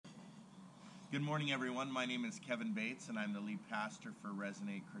Good morning, everyone. My name is Kevin Bates, and I'm the lead pastor for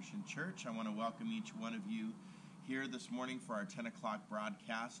Resonate Christian Church. I want to welcome each one of you here this morning for our 10 o'clock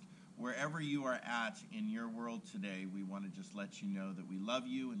broadcast. Wherever you are at in your world today, we want to just let you know that we love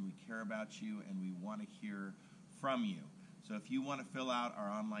you and we care about you and we want to hear from you. So if you want to fill out our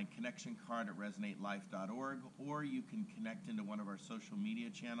online connection card at resonatelife.org, or you can connect into one of our social media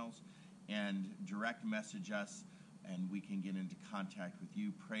channels and direct message us, and we can get into contact with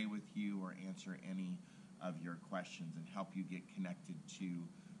you, pray with you, or answer any of your questions and help you get connected to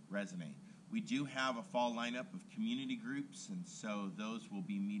Resonate. We do have a fall lineup of community groups, and so those will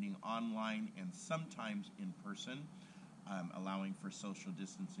be meeting online and sometimes in person, allowing for social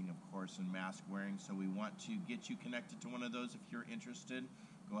distancing, of course, and mask wearing. So we want to get you connected to one of those. If you're interested,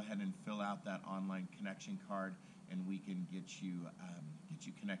 go ahead and fill out that online connection card, and we can get you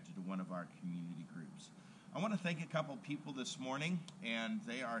connected to one of our community groups. I want to thank a couple people this morning, and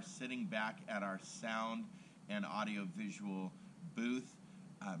they are sitting back at our sound and audio-visual booth.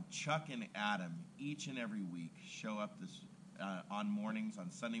 Chuck and Adam, each and every week, show up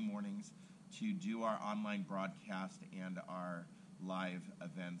on Sunday mornings, to do our online broadcast and our live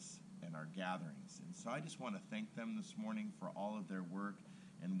events and our gatherings. And so I just want to thank them this morning for all of their work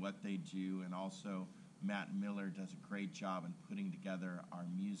and what they do, and also Matt Miller does a great job in putting together our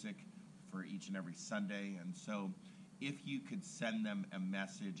music for each and every Sunday. And so if you could send them a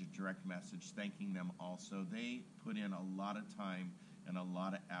message, a direct message, thanking them also. They put in a lot of time and a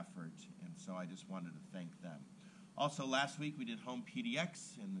lot of effort, and so I just wanted to thank them. Also, last week we did Home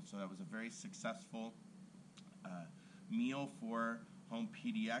PDX, and so that was a very successful meal for Home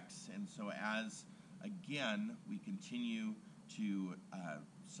PDX. And so as, again, we continue to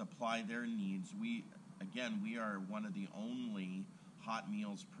supply their needs, we are one of the only hot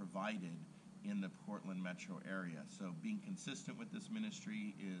meals provided in the Portland metro area. So being consistent with this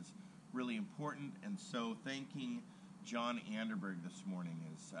ministry is really important, and so thanking John Anderberg this morning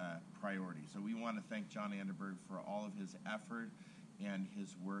is a priority. So we want to thank John Anderberg for all of his effort and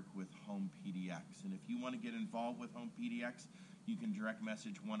his work with Home PDX. And if you want to get involved with Home PDX, you can direct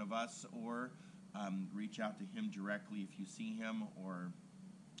message one of us, or reach out to him directly if you see him, or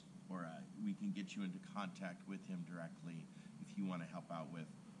we can get you into contact with him directly if you want to help out with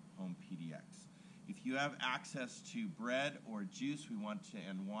Home PDX. If you have access to bread or juice,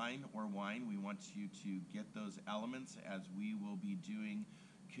 and wine, we want you to get those elements, as we will be doing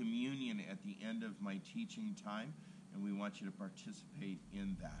communion at the end of my teaching time, and we want you to participate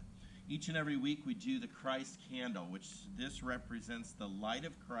in that. Each and every week we do the Christ candle, which this represents the light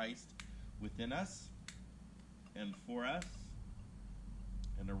of Christ within us and for us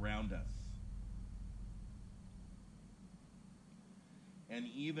and around us. And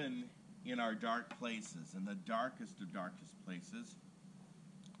even in our dark places, in the darkest of darkest places,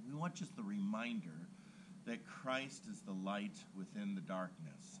 we want just the reminder that Christ is the light within the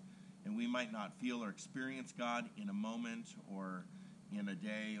darkness. And we might not feel or experience God in a moment, or in a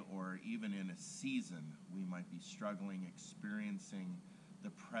day, or even in a season. We might be struggling, experiencing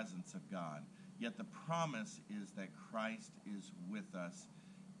the presence of God. Yet the promise is that Christ is with us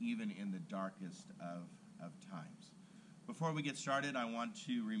even in the darkest of times. Before we get started, I want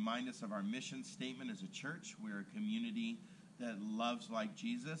to remind us of our mission statement as a church. We're a community that loves like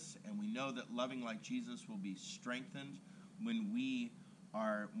Jesus, and we know that loving like Jesus will be strengthened when we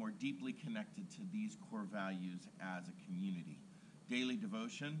are more deeply connected to these core values as a community: daily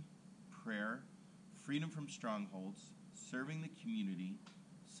devotion, prayer, freedom from strongholds, serving the community,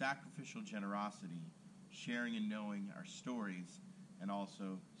 sacrificial generosity, sharing and knowing our stories, and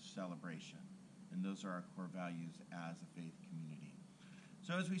also celebration. And those are our core values as a faith community.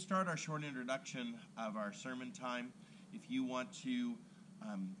 So as we start our short introduction of our sermon time, if you want to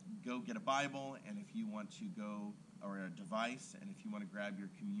go get a Bible, and if you want to go, or a device, and if you want to grab your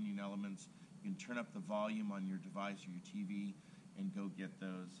communion elements, you can turn up the volume on your device or your TV and go get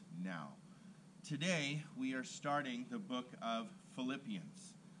those now. Today we are starting the book of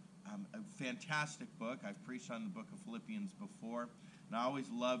Philippians. A fantastic book. I've preached on the book of Philippians before, and I always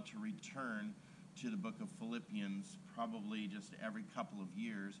love to return to the book of Philippians probably just every couple of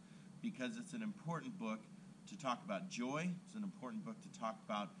years, because it's an important book to talk about joy. It's an important book to talk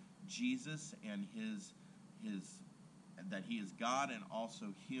about Jesus and his that he is God and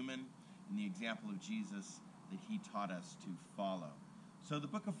also human, and the example of Jesus that he taught us to follow. So the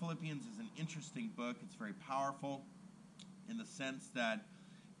book of Philippians is an interesting book. It's very powerful in the sense that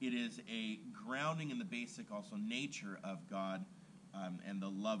it is a grounding in the basic also nature of God and the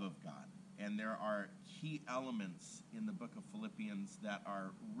love of God. And there are key elements in the book of Philippians that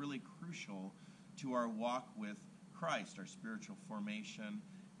are really crucial to our walk with Christ, our spiritual formation,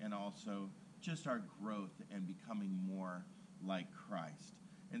 and also just our growth and becoming more like Christ.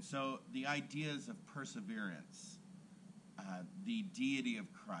 And so the ideas of perseverance, the deity of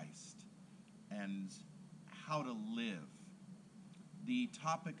Christ, and how to live, the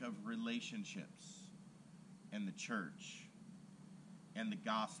topic of relationships and the church and the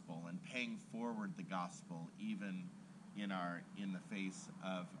gospel and paying forward the gospel even in the face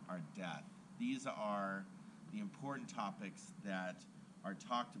of our death. These are the important topics that are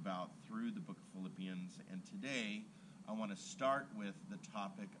talked about through the book of Philippians, and today I want to start with the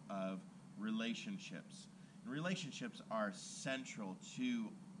topic of relationships. And relationships are central to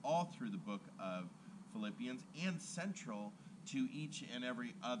all through the book of Philippians and central to each and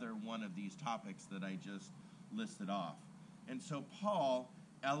every other one of these topics that I just listed off. And so Paul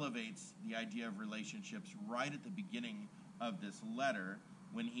elevates the idea of relationships right at the beginning of this letter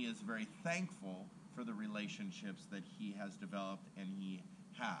when he is very thankful for the relationships that he has developed and he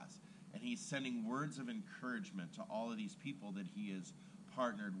has. And he's sending words of encouragement to all of these people that he is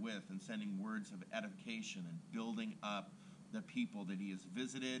partnered with, and sending words of edification and building up the people that he has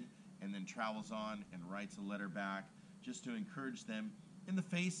visited, and then travels on and writes a letter back just to encourage them in the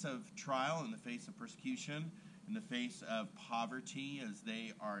face of trial, in the face of persecution, in the face of poverty, as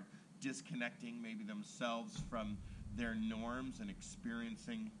they are disconnecting maybe themselves from their norms and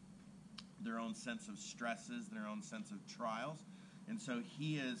experiencing their own sense of stresses, their own sense of trials. And so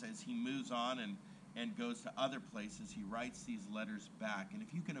he is, as he moves on and goes to other places, he writes these letters back. And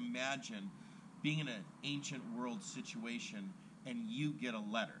if you can imagine being in an ancient world situation and you get a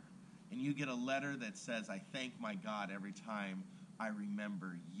letter, and you get a letter that says, I thank my God every time I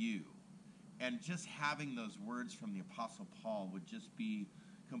remember you. And just having those words from the Apostle Paul would just be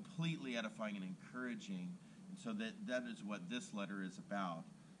completely edifying and encouraging. And so that is what this letter is about.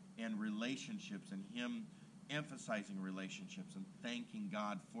 And relationships, and him emphasizing relationships and thanking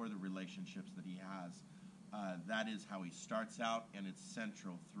God for the relationships that he has. That is how he starts out, and it's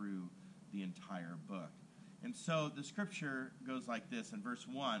central through the entire book. And so the scripture goes like this in verse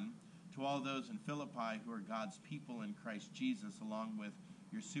 1, to all those in Philippi who are God's people in Christ Jesus, along with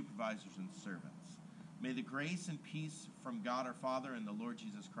your supervisors and servants. May the grace and peace from God our Father and the Lord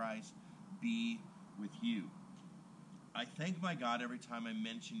Jesus Christ be with you. I thank my God every time I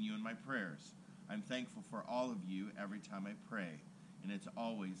mention you in my prayers. I'm thankful for all of you every time I pray, and it's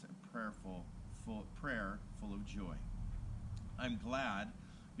always a prayer full of joy. I'm glad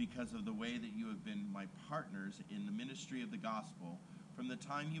because of the way that you have been my partners in the ministry of the gospel from the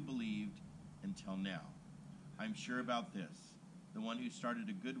time you believed until now. I'm sure about this. The one who started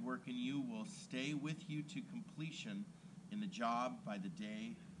a good work in you will stay with you to completion in the job by the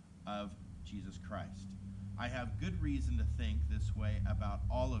day of Jesus Christ. I have good reason to think this way about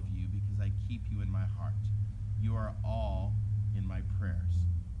all of you because I keep you in my heart. You are all in my prayers.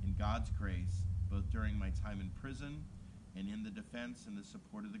 In God's grace, both during my time in prison and in the defense and the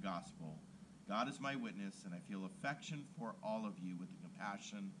support of the gospel, God is my witness, and I feel affection for all of you with the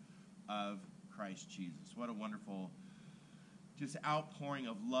compassion of Christ Jesus. What a wonderful just outpouring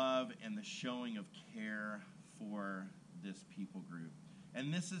of love and the showing of care for this people group.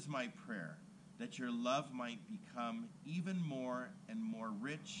 And this is my prayer, that your love might become even more and more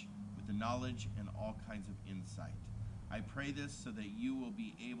rich with the knowledge and all kinds of insight. I pray this so that you will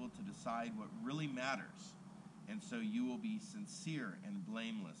be able to decide what really matters, and so you will be sincere and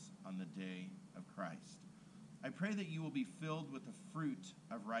blameless on the day of Christ. I pray that you will be filled with the fruit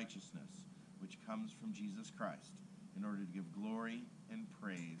of righteousness, which comes from Jesus Christ, in order to give glory and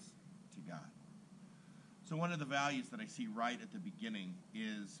praise to God. So one of the values that I see right at the beginning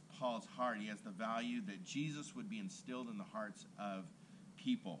is Paul's heart. He has the value that Jesus would be instilled in the hearts of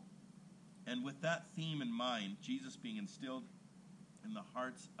people. And with that theme in mind, Jesus being instilled in the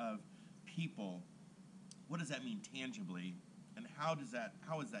hearts of people, what does that mean tangibly? And how is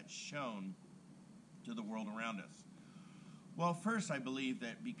that shown to the world around us? Well, first, I believe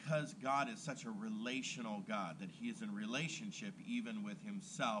that because God is such a relational God, that he is in relationship even with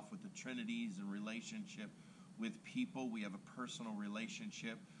himself, with the Trinity, he's in relationship with people. We have a personal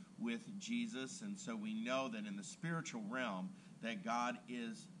relationship with Jesus, and so we know that in the spiritual realm that God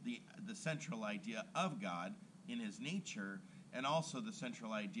is the central idea of God in his nature, and also the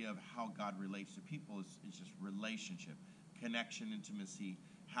central idea of how God relates to people is just relationship, connection, intimacy,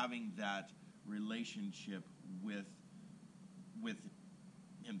 having that relationship with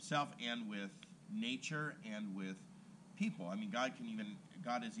himself and with nature and with people. I mean,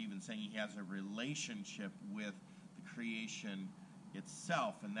 God is even saying he has a relationship with the creation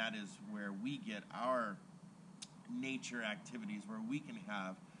itself, and that is where we get our nature activities, where we can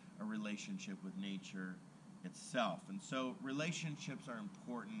have a relationship with nature itself. And so relationships are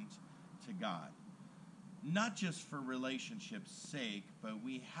important to God. Not just for relationships' sake, but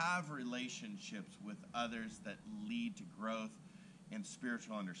we have relationships with others that lead to growth and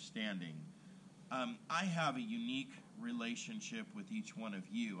spiritual understanding. I have a unique relationship with each one of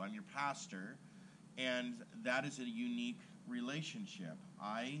you. I'm your pastor, and that is a unique relationship.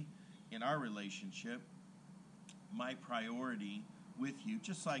 In our relationship, my priority with you,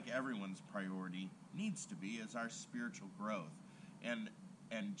 just like everyone's priority needs to be, is our spiritual growth and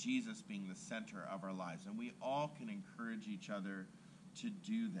Jesus being the center of our lives. And we all can encourage each other to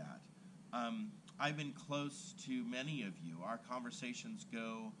do that. I've been close to many of you. Our conversations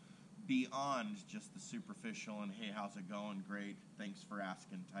go beyond just the superficial and, hey, how's it going? Great, thanks for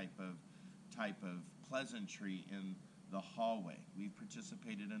asking type of pleasantry in the hallway. We've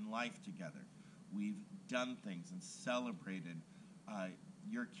participated in life together. We've done things and celebrated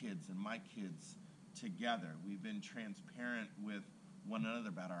your kids and my kids together. We've been transparent with one another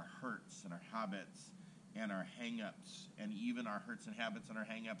about our hurts and our habits and our hang-ups, and even our hurts and habits and our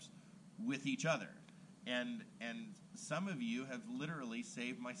hang-ups with each other. And some of you have literally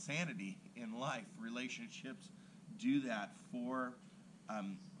saved my sanity in life. Relationships do that for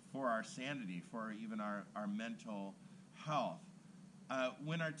our sanity, for even our mental health.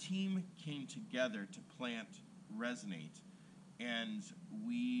 When our team came together to plant Resonate, and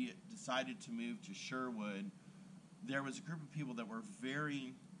we decided to move to Sherwood, there was a group of people that were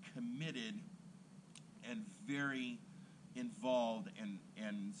very committed and very involved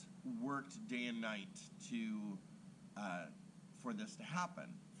and worked day and night for this to happen,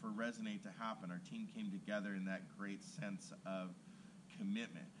 for Resonate to happen. Our team came together in that great sense of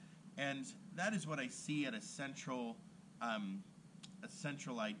commitment. And that is what I see at a central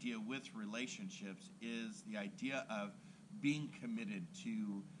idea with relationships, is the idea of being committed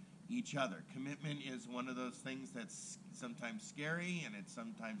to each other. Commitment is one of those things that's sometimes scary, and it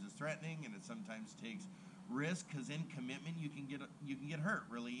sometimes is threatening, and it sometimes takes risk, because in commitment you can get hurt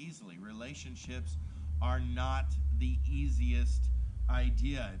really easily. Relationships are not the easiest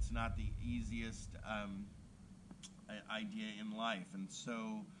idea. It's not the easiest idea in life, and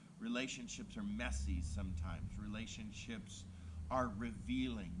so relationships are messy sometimes. Relationships are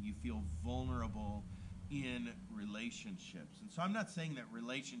revealing. You feel vulnerable in relationships. And so I'm not saying that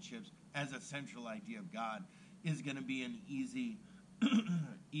relationships as a central idea of God is going to be an easy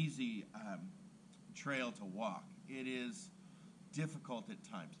trail to walk. It is difficult at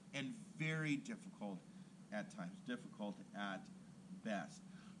times, and very difficult at times, difficult at best.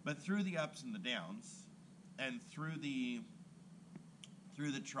 But through the ups and the downs, and through the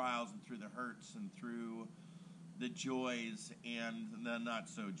trials and through the hurts and through the joys and the not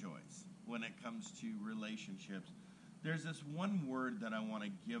so joys, when it comes to relationships, there's this one word that I want to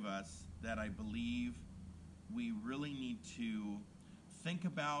give us that I believe we really need to think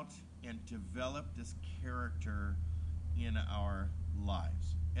about and develop this character in our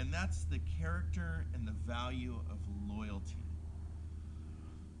lives. And that's the character and the value of loyalty.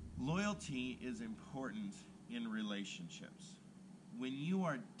 Loyalty is important in relationships. When you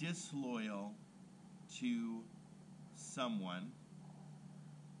are disloyal to someone,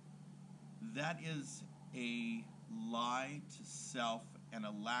 that is a lie to self and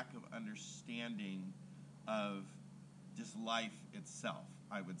a lack of understanding of just life itself,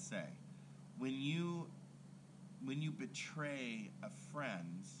 I would say. When you betray a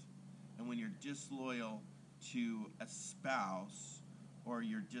friend, and when you're disloyal to a spouse, or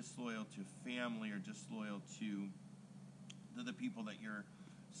you're disloyal to family, or disloyal to the people that you're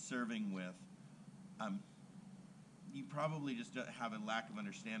serving with, you probably just have a lack of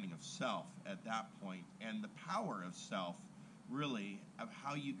understanding of self at that point, and the power of self, really, of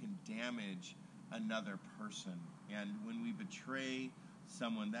how you can damage another person. And when we betray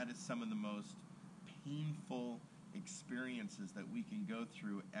someone, that is some of the most painful experiences that we can go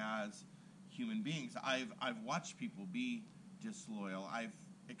through as human beings. I've watched people be disloyal. I've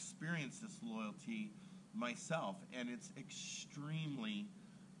experienced disloyalty myself, and it's extremely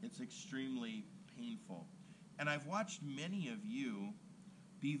painful. And I've watched many of you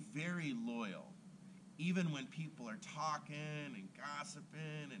be very loyal, even when people are talking and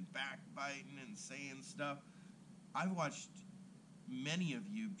gossiping and backbiting and saying stuff. I've watched many of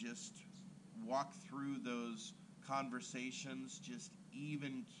you just walk through those conversations just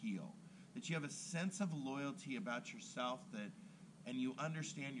even keel. That you have a sense of loyalty about yourself, and you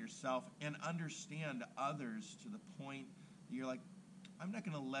understand yourself and understand others to the point that you're like, I'm not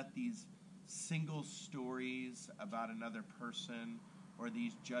going to let these single stories about another person or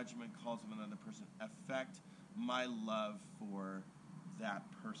these judgment calls of another person affect my love for that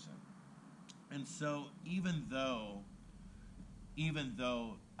person. And so even though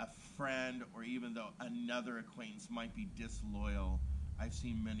a friend or even though another acquaintance might be disloyal, I've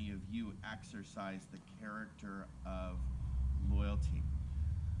seen many of you exercise the character of loyalty.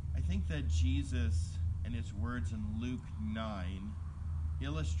 I think that Jesus and his words in Luke 9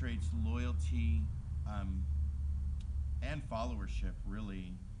 illustrates loyalty and followership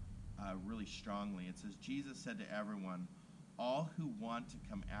really strongly. It says, Jesus said to everyone, all who want to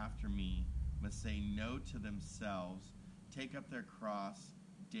come after me must say no to themselves, take up their cross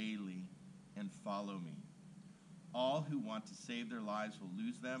daily, and follow me. All who want to save their lives will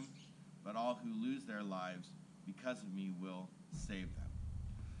lose them, but all who lose their lives because of me will save them.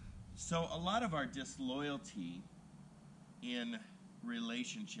 So a lot of our disloyalty in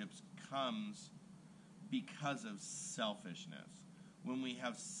relationships comes because of selfishness. When we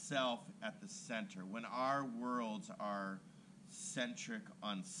have self at the center, when our worlds are centric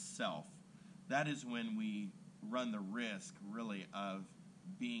on self, that is when we run the risk, really, of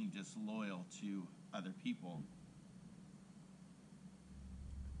being disloyal to other people.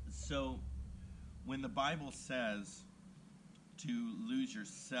 So when the Bible says to lose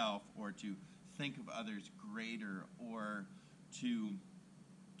yourself or to think of others greater or to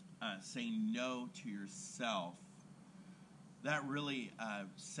say no to yourself, that really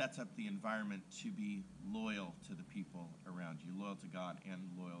sets up the environment to be loyal to the people around you, loyal to God and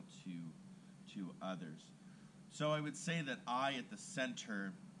loyal to others. So I would say that I, at the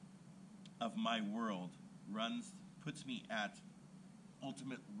center of my world, puts me at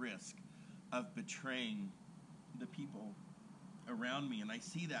ultimate risk of betraying the people around me. And I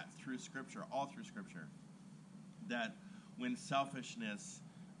see that through Scripture, all through Scripture, that when selfishness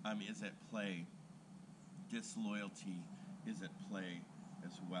is at play, disloyalty is at play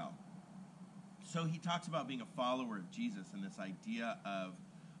as well. So he talks about being a follower of Jesus and this idea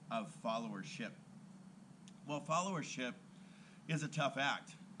of followership. Well, followership is a tough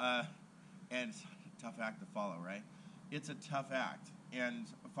act, and it's a tough act to follow, right? It's a tough act, and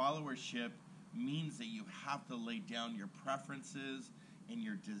followership means that you have to lay down your preferences and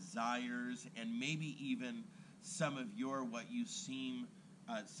your desires and maybe even some of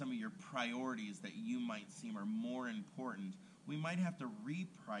some of your priorities that you might seem are more important. We might have to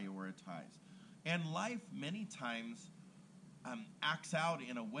reprioritize. And life many times acts out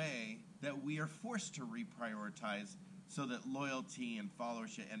in a way that we are forced to reprioritize so that loyalty and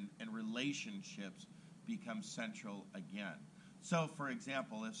followership and relationships become central again. So, for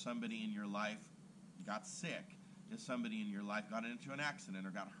example, if somebody in your life got sick, if somebody in your life got into an accident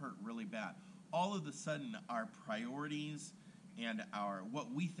or got hurt really bad, all of a sudden our priorities and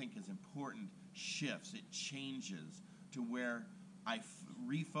what we think is important shifts. It changes to where I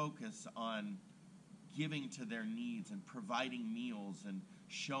refocus on giving to their needs and providing meals and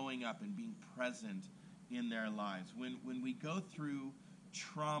showing up and being present in their lives. When we go through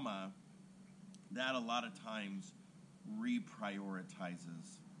trauma, that a lot of times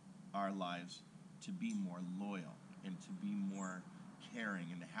reprioritizes our lives to be more loyal and to be more caring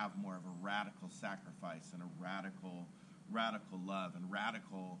and to have more of a radical sacrifice and a radical love and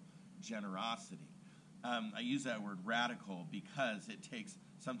radical generosity. I use that word radical because it takes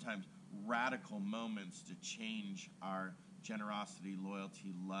sometimes radical moments to change our generosity,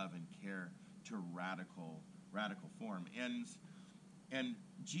 loyalty, love, and care to a radical form. And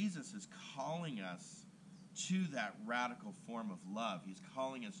Jesus is calling us to that radical form of love. He's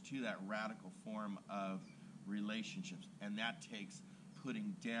calling us to that radical form of relationships. And that takes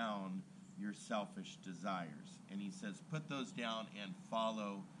putting down your selfish desires. And he says, put those down and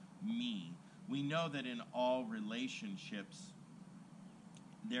follow me. We know that in all relationships,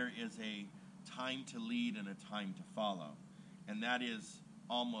 there is a time to lead and a time to follow. And that is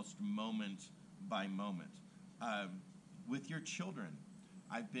almost moment by moment. With your children,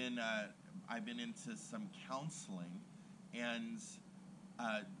 I've been into some counseling, and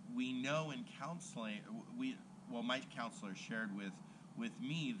we know in counseling, my counselor shared with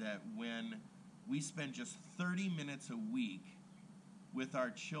me that when we spend just 30 minutes a week with our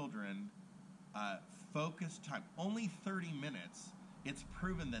children, focused time, only 30 minutes, it's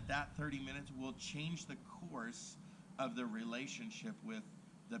proven that 30 minutes will change the course of the relationship with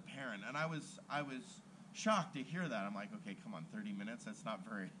the parent. And I was shocked to hear that. I'm like, okay, come on, 30 minutes, that's not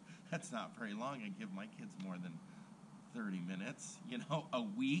very long. I give my kids more than 30 minutes, a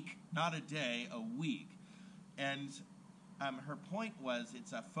week, not a day, a week. And her point was,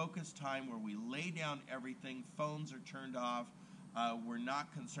 it's a focused time where we lay down everything, phones are turned off, we're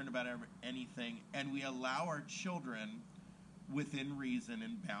not concerned about anything, and we allow our children, within reason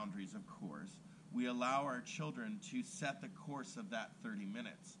and boundaries, of course, we allow our children to set the course of that 30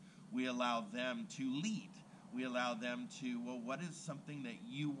 minutes. We allow them to lead. We allow them to, well, what is something that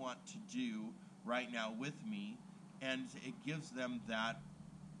you want to do right now with me? And it gives them that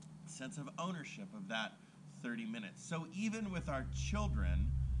sense of ownership of that 30 minutes. So even with our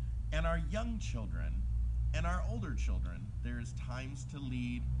children and our young children and our older children, there's times to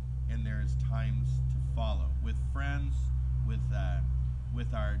lead and there's times to follow. With friends, with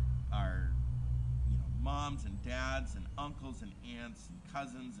our moms and dads and uncles and aunts and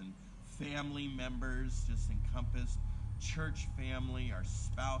cousins and family members, just encompassed, church family, our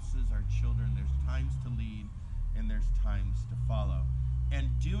spouses, our children. There's times to lead and there's times to follow. And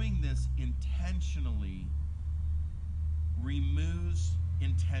doing this intentionally removes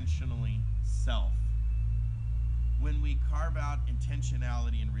intentionally self. When we carve out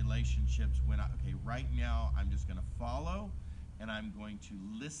intentionality in relationships, right now I'm just going to follow and I'm going to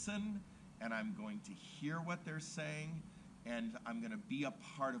listen and I'm going to hear what they're saying and I'm going to be a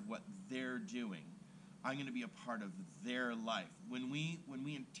part of what they're doing. I'm going to be a part of their life. When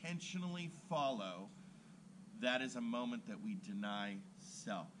we intentionally follow, that is a moment that we deny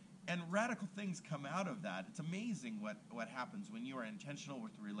self. And radical things come out of that. It's amazing what happens when you are intentional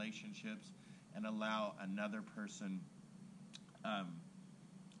with relationships and allow another person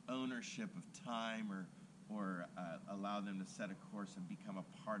ownership of time or allow them to set a course and become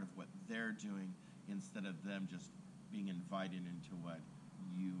a part of what they're doing instead of them just being invited into what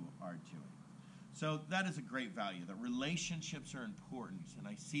you are doing. So that is a great value, that relationships are important, and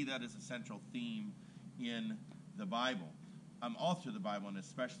I see that as a central theme in the Bible, all through the Bible, and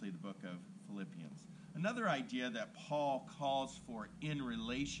especially the book of Philippians. Another idea that Paul calls for in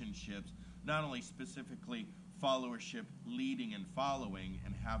relationships, not only specifically followership, leading and following,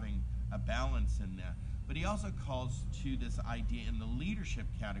 and having a balance in that, but he also calls to this idea in the leadership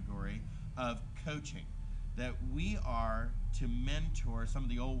category of coaching, that we are to mentor. Some of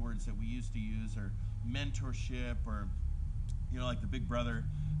the old words that we used to use are mentorship, or like the big brother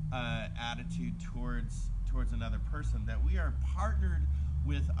attitude towards another person, that we are partnered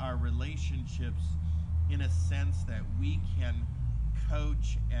with our relationships in a sense that we can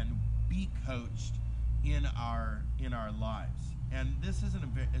coach and be coached in our lives. And this is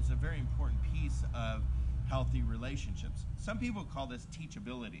a very important piece of healthy relationships. Some people call this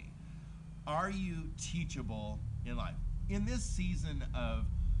teachability. Are you teachable in life? In this season of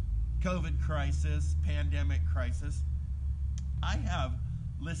COVID crisis, pandemic crisis, I have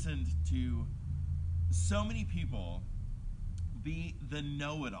listened to so many people be the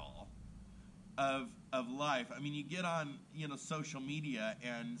know-it-all of life. I mean, you get on social media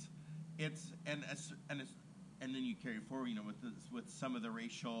and then you carry forward with some of the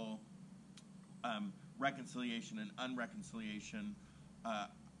racial reconciliation and unreconciliation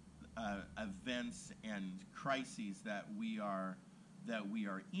events and crises that we are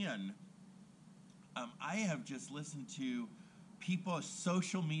in. I have just listened to people,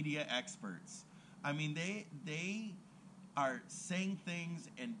 social media experts. I mean, they are saying things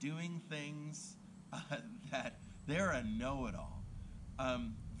and doing things that they're a know-it-all.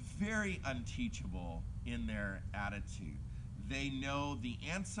 Very unteachable in their attitude. They know the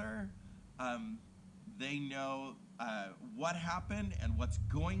answer. They know what happened and what's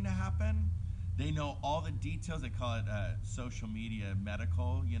going to happen. They know all the details. They call it social media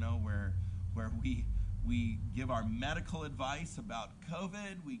medical, where we give our medical advice about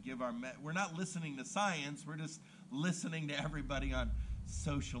COVID. We're not listening to science. We're just listening to everybody on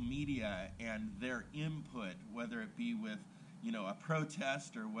social media and their input, whether it be with a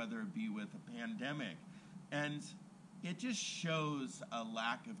protest or whether it be with a pandemic. And it just shows a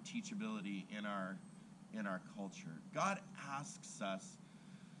lack of teachability in our culture. God asks us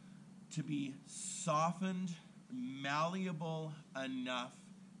to be softened, malleable enough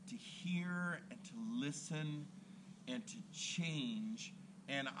to hear and to listen and to change.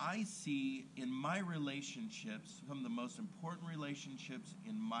 And I see in my relationships, some of the most important relationships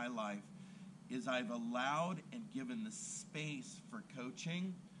in my life, is I've allowed and given the space for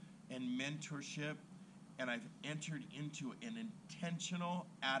coaching and mentorship, and I've entered into an intentional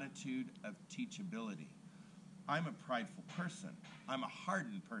attitude of teachability. I'm a prideful person. I'm a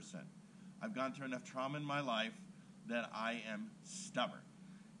hardened person. I've gone through enough trauma in my life that I am stubborn.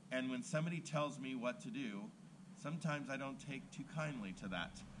 And when somebody tells me what to do, sometimes I don't take too kindly to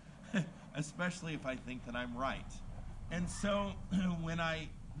that, especially if I think that I'm right. And so when I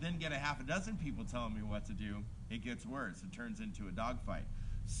then get a half a dozen people telling me what to do, it gets worse. It turns into a dogfight.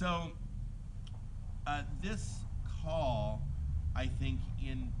 So this call, I think,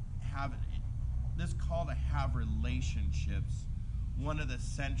 this call to have relationships, one of the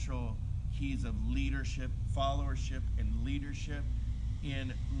central keys of leadership, followership, and leadership.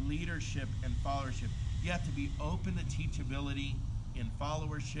 In leadership and followership, You have to be open to teachability in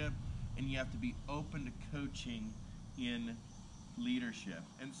followership, and you have to be open to coaching in leadership.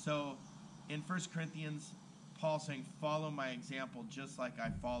 And so in 1 Corinthians, Paul's saying, follow my example just like I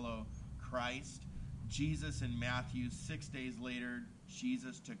follow Christ. Jesus in Matthew, 6 days later,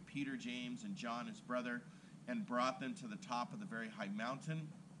 Jesus took Peter, James, and John, his brother, and brought them to the top of the very high mountain.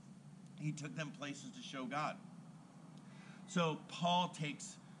 He took them places to show God. So Paul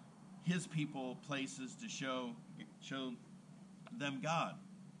takes his people places to show them God.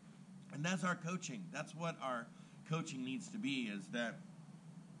 And that's our coaching. That's what our coaching needs to be, is that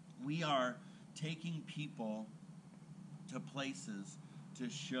we are taking people to places to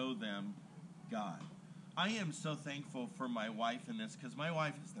show them God. I am so thankful for my wife in this, because my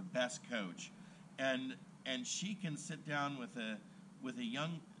wife is the best coach, and she can sit down with a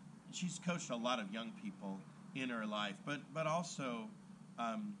young. She's coached a lot of young people in her life, but also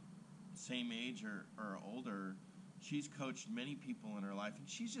same age or older. She's coached many people in her life, and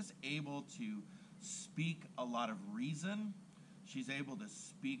she's just able to speak a lot of reason. She's able to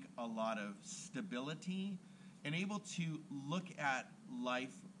speak a lot of stability, and able to look at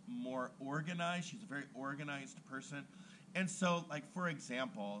life more organized. She's a very organized person. And so, like, for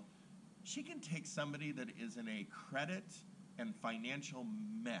example, she can take somebody that is in a credit and financial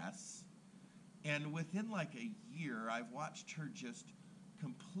mess, and within like a year, I've watched her just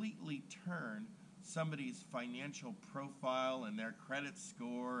completely turn somebody's financial profile and their credit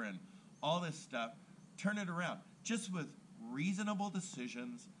score and all this stuff, turn it around, just with reasonable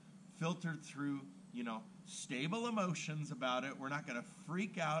decisions, filtered through, stable emotions about it. We're not going to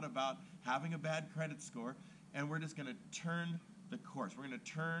freak out about having a bad credit score, and we're just going to turn the course. We're going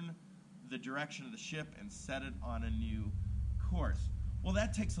to turn the direction of the ship and set it on a new course. Well,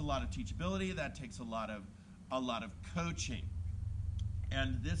 that takes a lot of teachability. That takes a lot of coaching,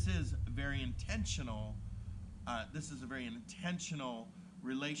 and this is very intentional. This is a very intentional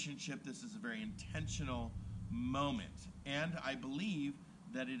relationship. This is a very intentional moment, and I believe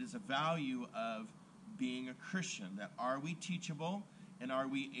that it is a value of being a Christian. That, are we teachable, and are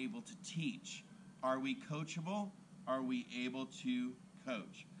we able to teach? Are we coachable? Are we able to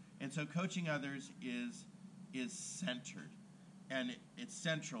coach? And so coaching others is centered, and it's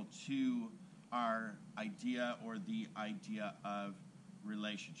central to our idea, or the idea of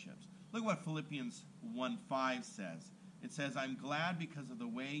relationships. Look what Philippians 1:5 says. It says, I'm glad because of the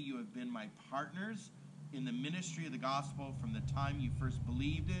way you have been my partners in the ministry of the gospel from the time you first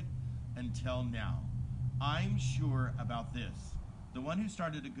believed it until now. I'm sure about this. The one who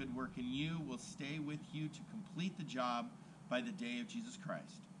started a good work in you will stay with you to complete the job by the day of Jesus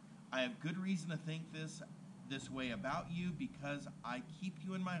Christ. I have good reason to think this way about you, because I keep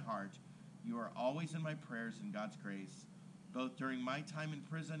you in my heart. You are always in my prayers in God's grace, both during my time in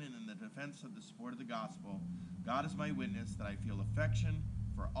prison and in the defense of the support of the gospel. God is my witness that I feel affection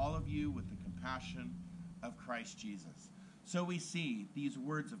for all of you with the compassion of Christ Jesus. So we see these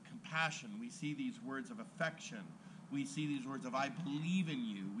words of compassion. We see these words of affection. We see these words of I believe in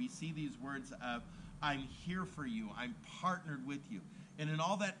you. We see these words of I'm here for you. I'm partnered with you. And in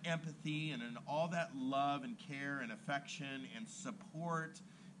all that empathy, and in all that love and care and affection and support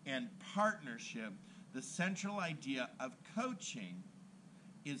and partnership, the central idea of coaching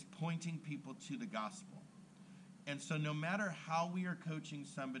is pointing people to the gospel. And so no matter how we are coaching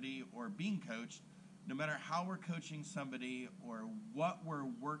somebody or being coached, no matter how we're coaching somebody or what we're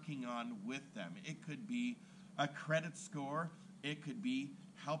working on with them, it could be a credit score, it could be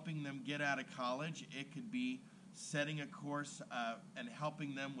helping them get out of college, it could be setting a course and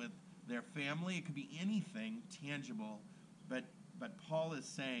helping them with their family, it could be anything tangible, but Paul is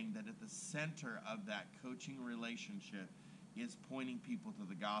saying that at the center of that coaching relationship is pointing people to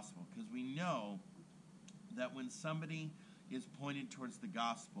the gospel, because we know that when somebody is pointed towards the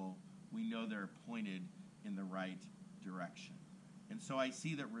gospel, we know they're pointed in the right direction. And so I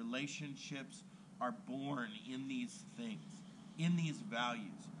see that relationships are born in these things, in these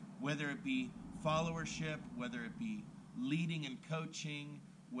values, whether it be followership, whether it be leading and coaching,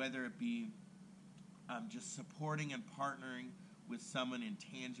 whether it be just supporting and partnering with someone in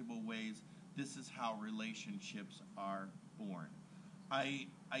tangible ways. This is how relationships are born. I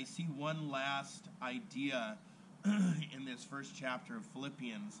see one last idea in this first chapter of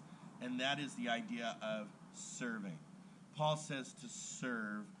Philippians, and that is the idea of serving. Paul says to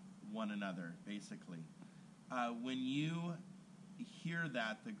serve one another, basically. When you hear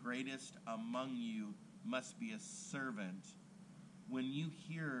that the greatest among you must be a servant, when you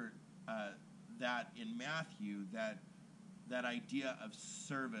hear that in Matthew, that idea of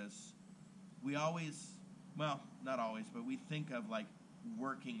service, we always, well, not always, but we think of like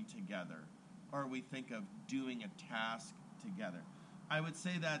working together, or we think of doing a task together. I would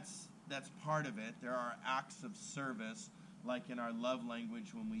say that's part of it. There are acts of service, like in our love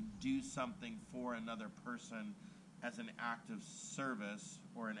language, when we do something for another person as an act of service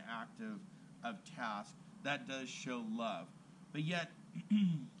or an act of task. That does show love. But yet,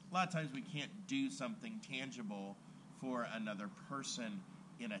 a lot of times we can't do something tangible for another person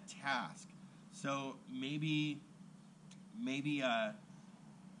in a task. So maybe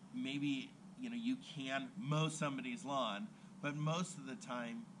you can mow somebody's lawn, but most of the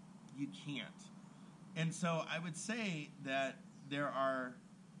time you can't. And so I would say that there are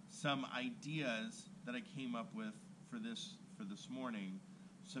some ideas that I came up with for this morning,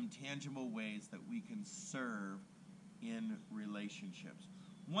 some tangible ways that we can serve in relationships.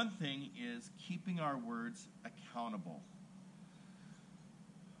 One thing is keeping our words accountable.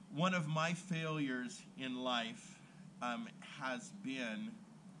 One of my failures in life has been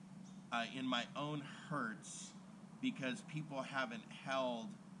in my own hurts, because people haven't held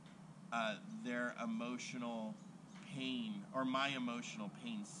their emotional pain or my emotional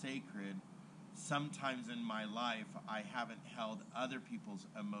pain sacred. Sometimes in my life, I haven't held other people's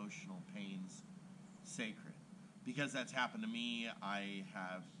emotional pains sacred. Because that's happened to me, I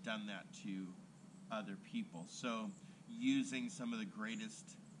have done that to other people. So using some of the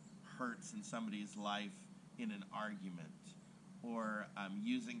greatest hurts in somebody's life in an argument, or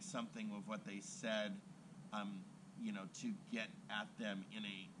using something of what they said, to get at them in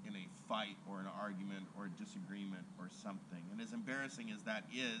a fight or an argument or a disagreement or something. And as embarrassing as that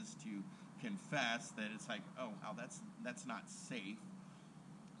is to confess, that it's like, oh, wow, that's not safe.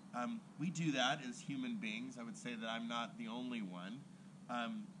 We do that as human beings. I would say that I'm not the only one.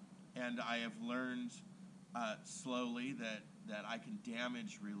 And I have learned slowly that I can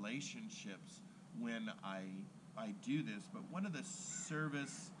damage relationships when I do this. But one of the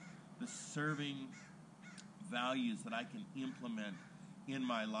serving values that I can implement in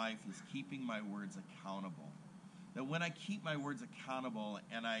my life is keeping my words accountable. That when I keep my words accountable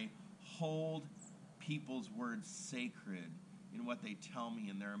and I hold people's words sacred in what they tell me,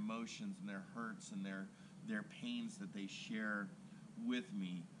 and their emotions and their hurts and their pains that they share with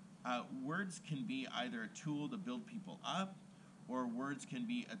me, words can be either a tool to build people up, or words can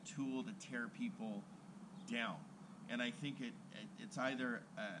be a tool to tear people down. And I think it's either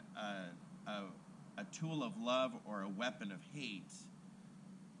a tool of love or a weapon of hate.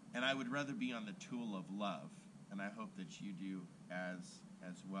 And I would rather be on the tool of love, and I hope that you do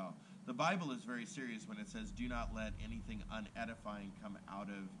as well. The Bible is very serious when it says, do not let anything unedifying come out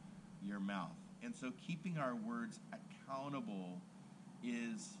of your mouth. And so keeping our words accountable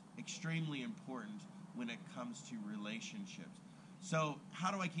is extremely important when it comes to relationships. So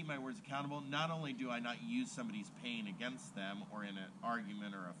how do I keep my words accountable? Not only do I not use somebody's pain against them, or in an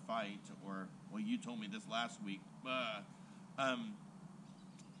argument or a fight, or, well, you told me this last week,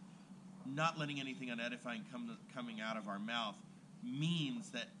 not letting anything unedifying coming out of our mouth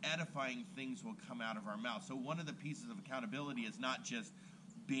means that edifying things will come out of our mouth. So one of the pieces of accountability is not just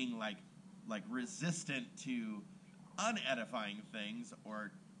being like resistant to unedifying things,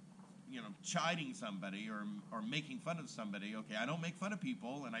 or chiding somebody or making fun of somebody. Okay, I don't make fun of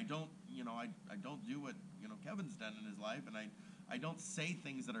people, and I don't I don't do what Kevin's done in his life, and I don't say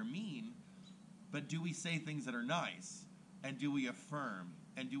things that are mean. But do we say things that are nice? And do we affirm?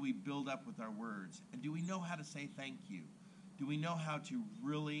 And do we build up with our words? And do we know how to say thank you? Do we know how to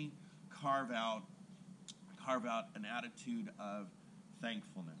really carve out an attitude of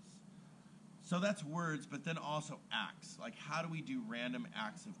thankfulness? So that's words, but then also acts. Like, how do we do random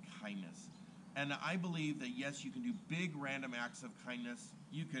acts of kindness? And I believe that, yes, you can do big random acts of kindness.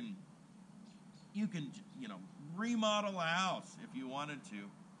 You can remodel a house if you wanted to.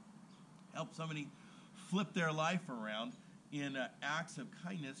 Help somebody flip their life around in acts of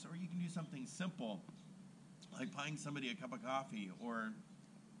kindness. Or you can do something simple, like buying somebody a cup of coffee, or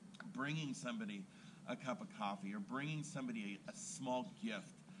bringing somebody a cup of coffee, or bringing somebody a small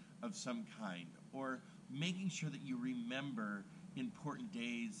gift of some kind, or making sure that you remember important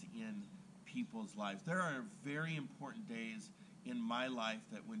days in people's lives. There are very important days in my life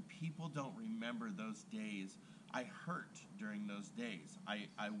that when people don't remember those days, I hurt during those days.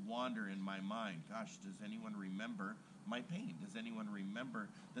 I wander in my mind. Gosh, does anyone remember my pain? Does anyone remember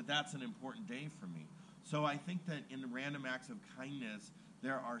that that's an important day for me? So I think that in random acts of kindness,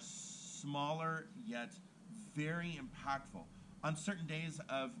 there are smaller yet very impactful. On certain days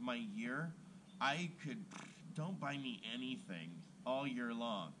of my year, don't buy me anything all year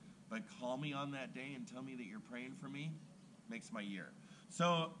long, but call me on that day and tell me that you're praying for me. Makes my year.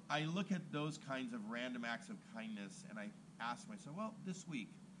 So I look at those kinds of random acts of kindness, and I ask myself, well, this week,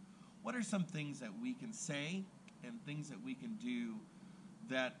 what are some things that we can say and things that we can do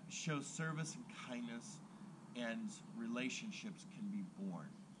that show service and kindness and relationships can be born?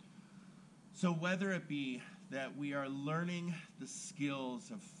 So whether it be that we are learning the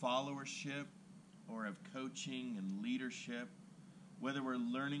skills of followership or of coaching and leadership, whether we're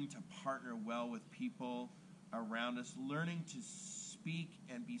learning to partner well with people around us, learning to speak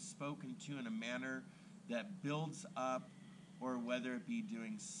and be spoken to in a manner that builds up, or whether it be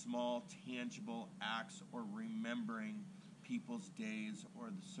doing small, tangible acts or remembering people's days or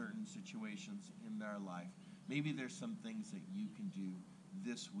the certain situations in their life. Maybe there's some things that you can do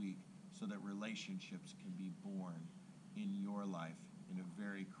this week so that relationships can be born in your life in a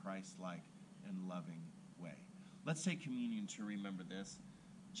very Christ-like and loving way. Let's take communion to remember this.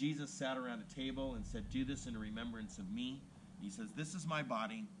 Jesus sat around a table and said, "Do this in remembrance of me." He says, "This is my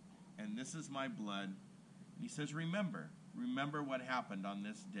body and this is my blood." And he says, remember what happened on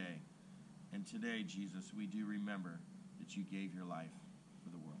this day. And today, Jesus, we do remember that you gave your life for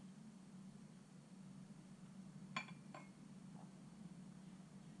the world.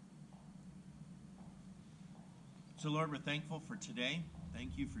 So, Lord, we're thankful for today.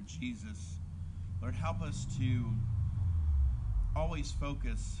 Thank you for Jesus. Lord, help us to always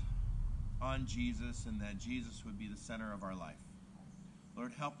focus on Jesus and that Jesus would be the center of our life.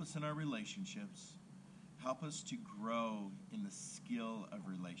 Lord, help us in our relationships. Help us to grow in the skill of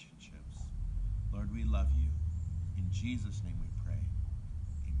relationships. Lord, we love you. In Jesus' name we pray.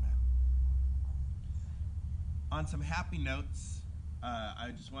 Amen. On some happy notes,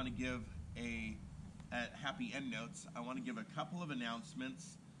 I just want to give happy end notes. I want to give a couple of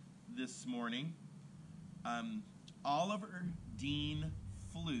announcements this morning. Oliver Dean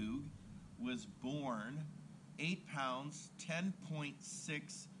Flug was born 8 pounds,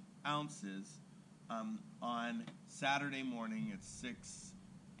 10.6 ounces on Saturday morning at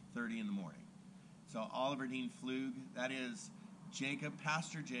 6:30 in the morning. So Oliver Dean Flug, that is Jacob,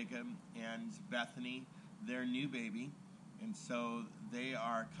 Pastor Jacob, and Bethany, their new baby. And so they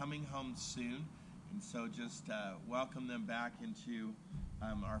are coming home soon. And so just welcome them back into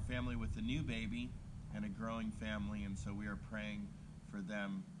our family with a new baby and a growing family. And so we are praying for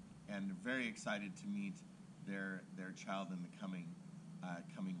them and very excited to meet their child in the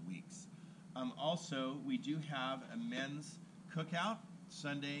coming weeks. Also, we do have a men's cookout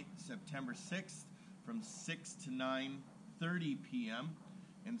Sunday, September 6th from 6 to 9:30 p.m.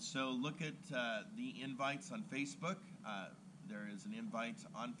 And so look at the invites on Facebook. There is an invite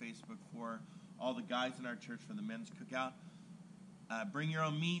on Facebook for all the guys in our church for the men's cookout. Bring your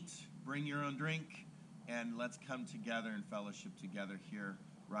own meat, bring your own drink, and let's come together and fellowship together here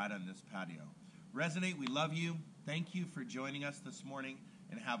right on this patio. Resonate, we love you. Thank you for joining us this morning,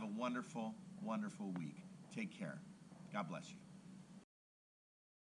 and have a wonderful, wonderful week. Take care. God bless you.